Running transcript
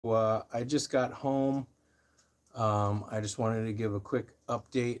I just got home. I just wanted to give a quick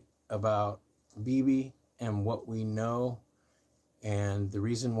update about BB and what we know. And the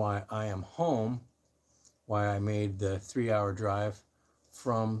reason why I am home, why I made the 3 hour drive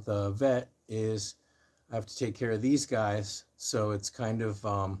from the vet, is I have to take care of these guys. So it's kind of,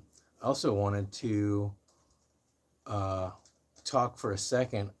 I also wanted to uh, talk for a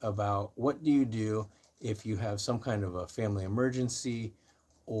second about what do you do if you have some kind of a family emergency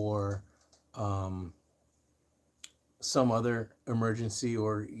or um, some other emergency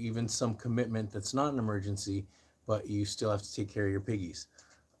or even some commitment that's not an emergency, but you still have to take care of your piggies.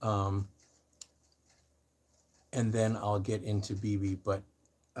 Um, and then I'll get into BB. But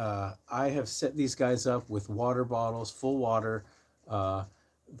I have set these guys up with water bottles, full water. Uh,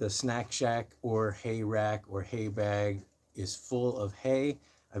 the snack shack or hay rack or hay bag is full of hay.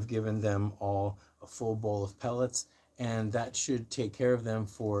 I've given them all a full bowl of pellets, and that should take care of them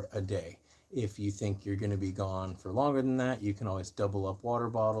for a day. If you think you're going to be gone for longer than that, you can always double up water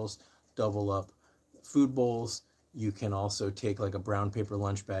bottles, double up food bowls. You can also take like a brown paper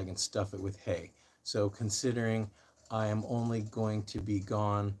lunch bag and stuff it with hay. So considering I am only going to be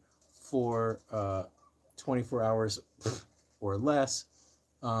gone for 24 hours or less,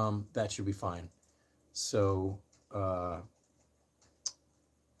 that should be fine. So uh,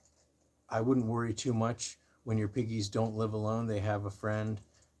 I wouldn't worry too much when your piggies don't live alone. They have a friend.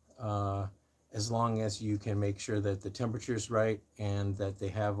 Uh, as long as you can make sure that the temperature is right and that they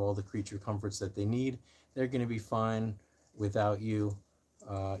have all the creature comforts that they need, they're going to be fine without you,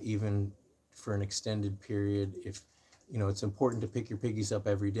 even for an extended period. If you know, it's important to pick your piggies up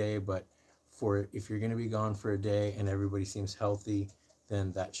every day, but for if you're going to be gone for a day and everybody seems healthy,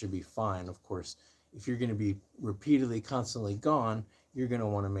 then that should be fine. Of course, if you're going to be repeatedly, constantly gone, you're going to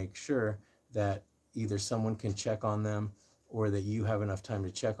want to make sure that either someone can check on them or that you have enough time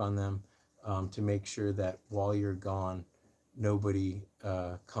to check on them, to make sure that while you're gone, nobody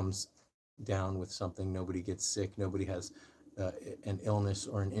comes down with something, nobody gets sick, nobody has an illness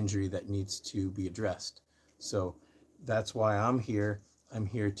or an injury that needs to be addressed. So that's why I'm here. I'm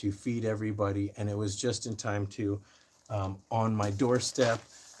here to feed everybody, and it was just in time to, on my doorstep,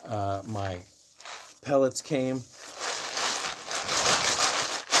 my pellets came.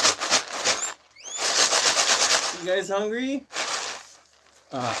 You guys hungry?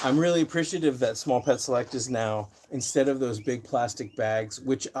 I'm really appreciative that Small Pet Select is now, instead of those big plastic bags,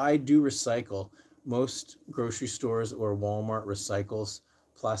 which I do recycle, most grocery stores or Walmart recycles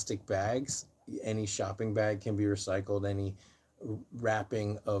plastic bags. Any shopping bag can be recycled. Any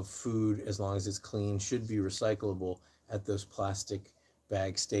wrapping of food, as long as it's clean, should be recyclable at those plastic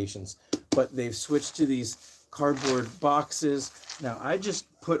bag stations. But they've switched to these cardboard boxes. Now, I just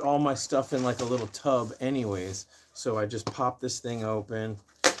put all my stuff in like a little tub anyways. So I just pop this thing open,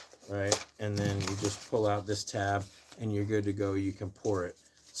 right? And then you just pull out this tab and you're good to go. You can pour it.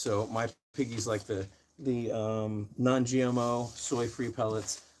 So my piggies like the non-GMO soy-free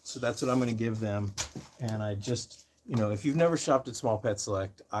pellets. So that's what I'm going to give them. And I just, you know, if you've never shopped at Small Pet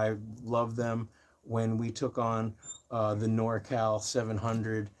Select, I love them. When we took on the NorCal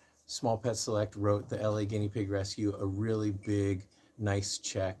 700, Small Pet Select wrote the LA Guinea Pig Rescue a really big, nice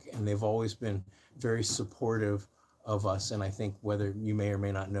check. And they've always been very supportive of us. And I think, whether you may or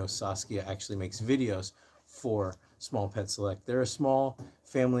may not know, Saskia actually makes videos for Small Pet Select. They're a small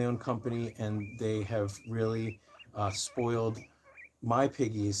family-owned company, and they have really spoiled my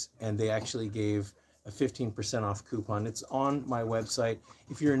piggies, and they actually gave a 15% off coupon. It's on my website.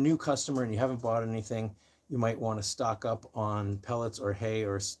 If you're a new customer and you haven't bought anything, you might want to stock up on pellets or hay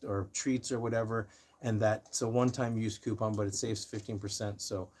or treats or whatever, and that's a one-time use coupon, but it saves 15%.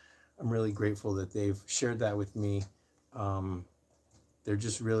 So I'm really grateful that they've shared that with me. They're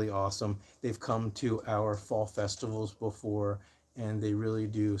just really awesome. They've come to our fall festivals before, and they really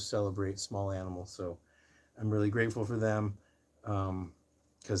do celebrate small animals. So I'm really grateful for them,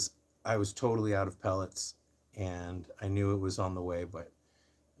 because I was totally out of pellets, and I knew it was on the way, but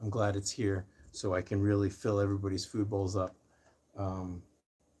I'm glad it's here so I can really fill everybody's food bowls up. Um,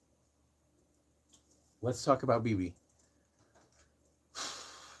 let's talk about BB.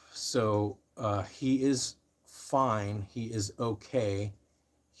 So he is fine. He is okay.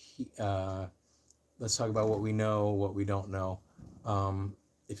 Let's talk about what we know, what we don't know.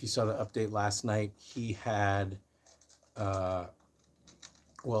 If you saw the update last night, he had,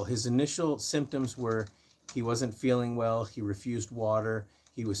 well, his initial symptoms were he wasn't feeling well, he refused water,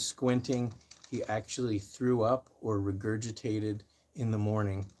 he was squinting, he actually threw up or regurgitated in the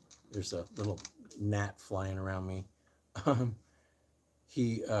morning. There's a little gnat flying around me.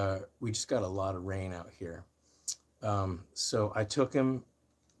 We just got a lot of rain out here. So I took him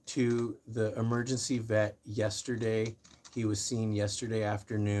to the emergency vet yesterday. He was seen yesterday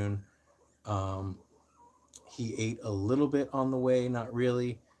afternoon. Um, he ate a little bit on the way, not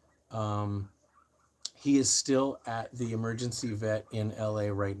really. Um, he is still at the emergency vet in LA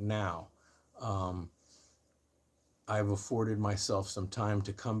right now. Um, I've afforded myself some time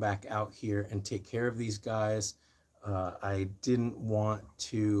to come back out here and take care of these guys. I didn't want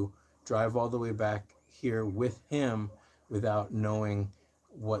to drive all the way back here with him without knowing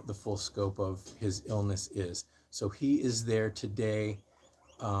what the full scope of his illness is. So he is there today.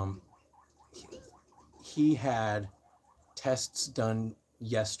 Um, he had tests done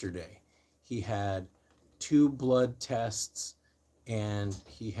yesterday. He had 2 blood tests and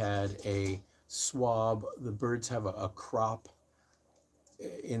he had a swab. The birds have a crop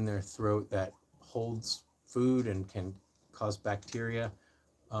in their throat that holds food and can cause bacteria.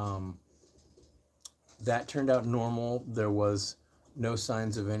 Um, that turned out normal. There was no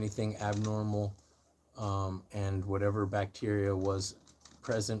signs of anything abnormal, and whatever bacteria was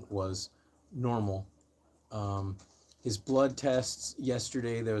present was normal. His blood tests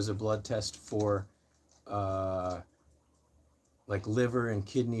yesterday, there was a blood test for like liver and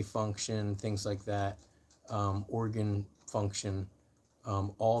kidney function, things like that, organ function.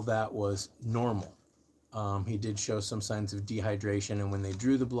 All that was normal. He did show some signs of dehydration, and when they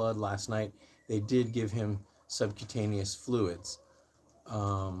drew the blood last night, they did give him subcutaneous fluids.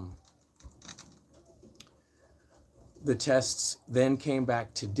 The tests then came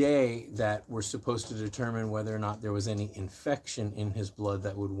back today that were supposed to determine whether or not there was any infection in his blood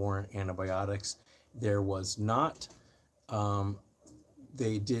that would warrant antibiotics. There was not.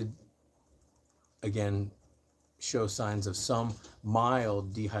 They did, again, show signs of some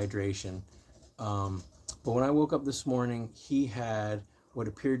mild dehydration. But when I woke up this morning, he had what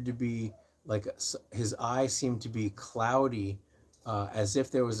appeared to be like his eye seemed to be cloudy, as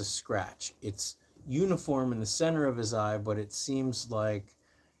if there was a scratch. It's uniform in the center of his eye, but it seems like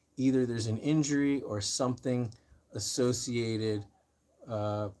either there's an injury or something associated,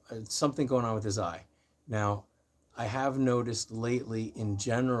 something going on with his eye. Now, I have noticed lately in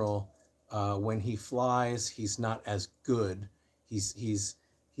general, when he flies, he's not as good. He's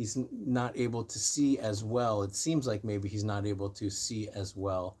not able to see as well. It seems like maybe he's not able to see as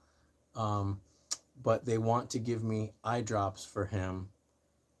well. But they want to give me eye drops for him,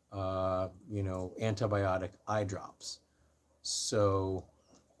 antibiotic eye drops. So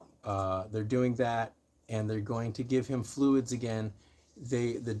they're doing that, and they're going to give him fluids again.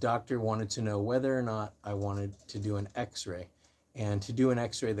 The doctor wanted to know whether or not I wanted to do an x-ray. And to do an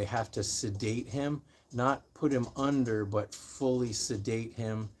x-ray, they have to sedate him, not put him under, but fully sedate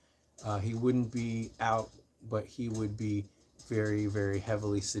him. He wouldn't be out, but he would be very, very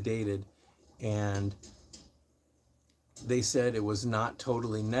heavily sedated. And they said it was not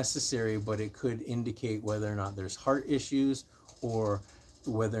totally necessary, but it could indicate whether or not there's heart issues or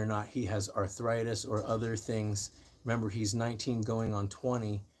whether or not he has arthritis or other things. Remember, he's 19 going on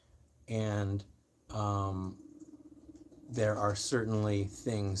 20, and there are certainly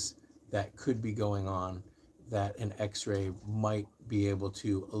things that could be going on that an x-ray might be able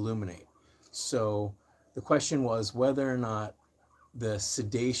to illuminate. So the question was whether or not the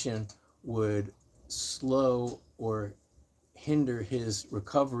sedation would slow or hinder his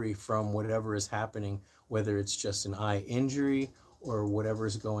recovery from whatever is happening, whether it's just an eye injury or whatever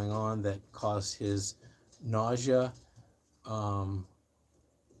is going on that caused his nausea.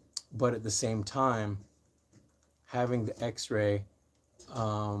 But at the same time, having the x-ray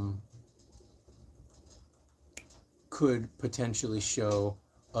could potentially show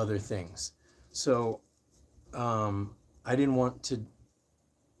other things. So I didn't want to,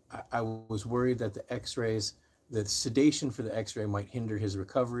 I was worried that the x-rays, the sedation for the x-ray might hinder his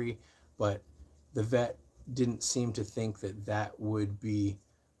recovery, but the vet didn't seem to think that that would be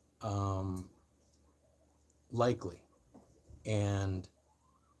likely. And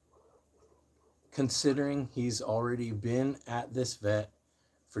considering he's already been at this vet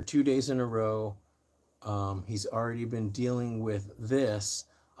for 2 days in a row, he's already been dealing with this,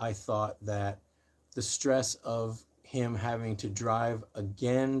 I thought that the stress of him having to drive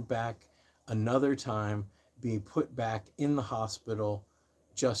again back another time, be put back in the hospital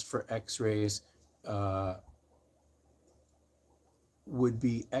just for x-rays, would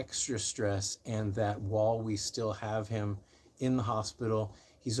be extra stress, and that while we still have him in the hospital,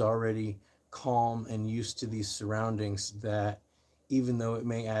 he's already calm and used to these surroundings, that even though it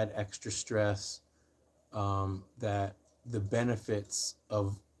may add extra stress, that the benefits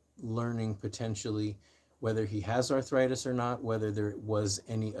of learning potentially whether he has arthritis or not, whether there was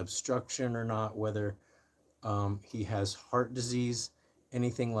any obstruction or not, whether he has heart disease,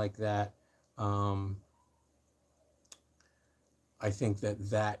 anything like that, I think that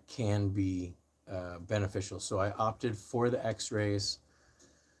that can be beneficial. So I opted for the x-rays.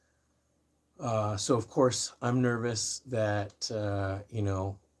 So of course I'm nervous that, you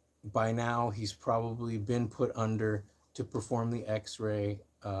know, by now he's probably been put under to perform the x-ray,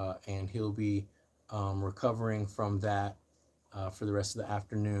 and he'll be recovering from that for the rest of the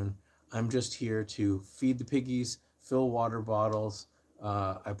afternoon. I'm just here to feed the piggies, fill water bottles.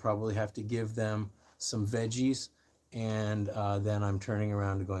 I probably have to give them some veggies, and then I'm turning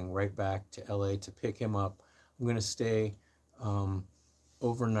around and going right back to LA to pick him up. I'm going to stay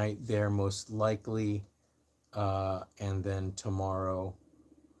overnight there most likely, and then tomorrow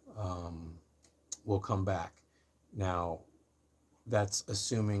we'll come back. Now, that's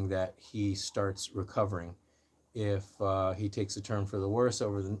assuming that he starts recovering. If he takes a turn for the worse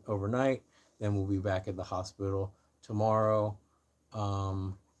overnight, then we'll be back at the hospital tomorrow.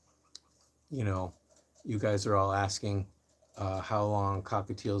 You know, you guys are all asking how long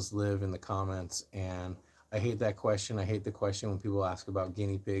cockatiels live in the comments, and I hate that question. I hate the question when people ask about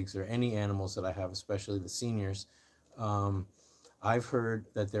guinea pigs or any animals that I have, especially the seniors. I've heard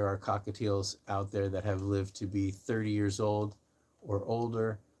that there are cockatiels out there that have lived to be 30 years old or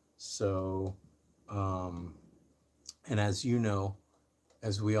older. So, and as you know,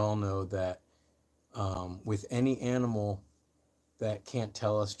 as we all know, that with any animal that can't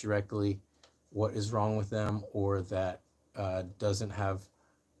tell us directly what is wrong with them, or that doesn't have,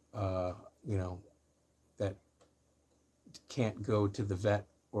 you know, that can't go to the vet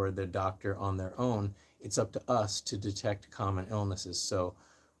or the doctor on their own, it's up to us to detect common illnesses. So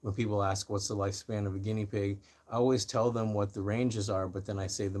when people ask what's the lifespan of a guinea pig, I always tell them what the ranges are, but then I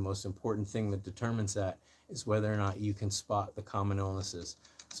say the most important thing that determines that is whether or not you can spot the common illnesses.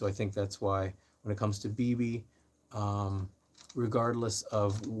 So I think that's why when it comes to BB, regardless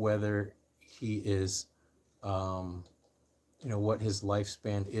of whether he is, you know, what his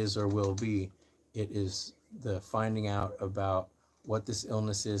lifespan is or will be, it is the finding out about what this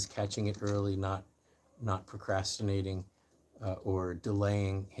illness is, catching it early, not procrastinating or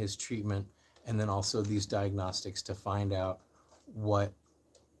delaying his treatment, and then also these diagnostics to find out what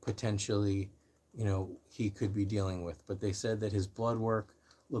potentially, you know, he could be dealing with. But they said that his blood work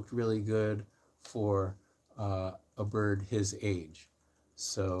looked really good for a bird his age.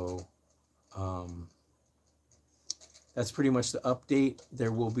 So that's pretty much the update.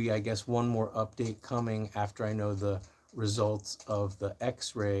 There will be, I guess, one more update coming after I know the results of the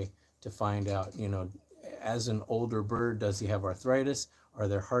x-ray to find out, you know, as an older bird, does he have arthritis? Are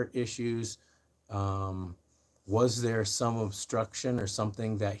there heart issues? Was there some obstruction or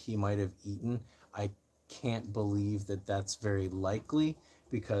something that he might have eaten? I can't believe that that's very likely,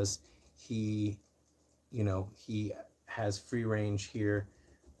 because he, you know, he has free range here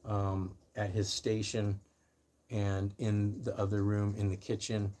at his station and in the other room in the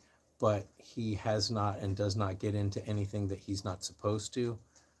kitchen, but he has not and does not get into anything that he's not supposed to.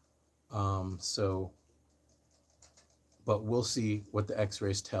 But we'll see what the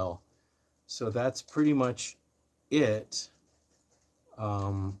x-rays tell. So that's pretty much it.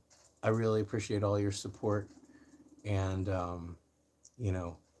 I really appreciate all your support, and you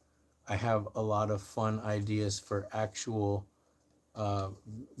know, I have a lot of fun ideas for actual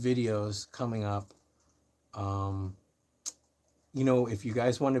videos coming up. You know, if you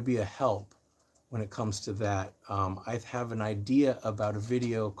guys want to be a help when it comes to that, I have an idea about a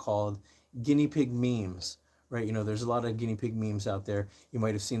video called Guinea Pig Memes, right? You know, there's a lot of guinea pig memes out there. You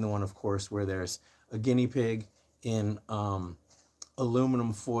might have seen the one, of course, where there's a guinea pig in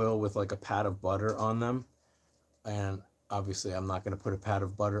aluminum foil with like a pat of butter on them. And obviously I'm not going to put a pat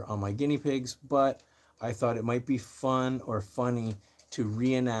of butter on my guinea pigs, but I thought it might be fun or funny to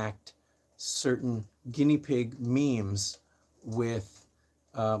reenact certain guinea pig memes with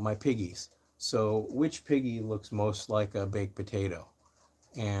my piggies. So which piggy looks most like a baked potato?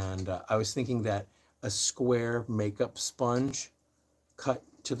 And I was thinking that a square makeup sponge cut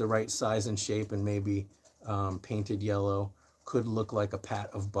to the right size and shape and maybe painted yellow could look like a pat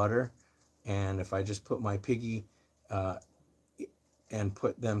of butter. And if I just put my piggy and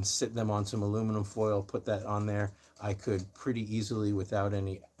sit them on some aluminum foil, put that on there, I could pretty easily, without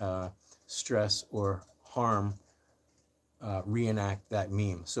any stress or harm, reenact that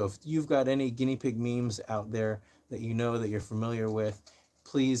meme. So if you've got any guinea pig memes out there that you know that you're familiar with,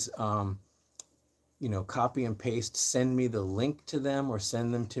 please you know, copy and paste, send me the link to them, or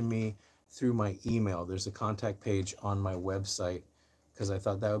send them to me through my email. There's a contact page on my website, because I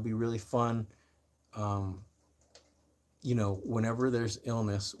thought that would be really fun. You know, whenever there's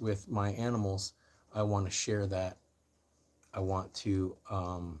illness with my animals, I want to share that I want to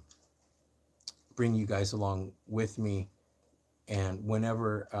bring you guys along with me. And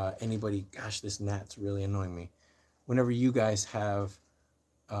whenever anybody, gosh, this gnat's really annoying me. Whenever you guys have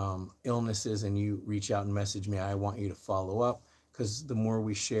illnesses and you reach out and message me, I want you to follow up, because the more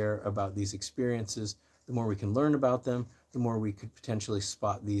we share about these experiences, the more we can learn about them, the more we could potentially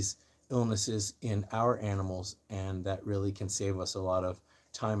spot these illnesses in our animals, and that really can save us a lot of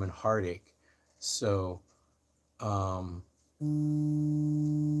time and heartache. So, oh,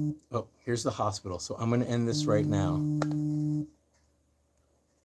 here's the hospital. So I'm going to end this right now.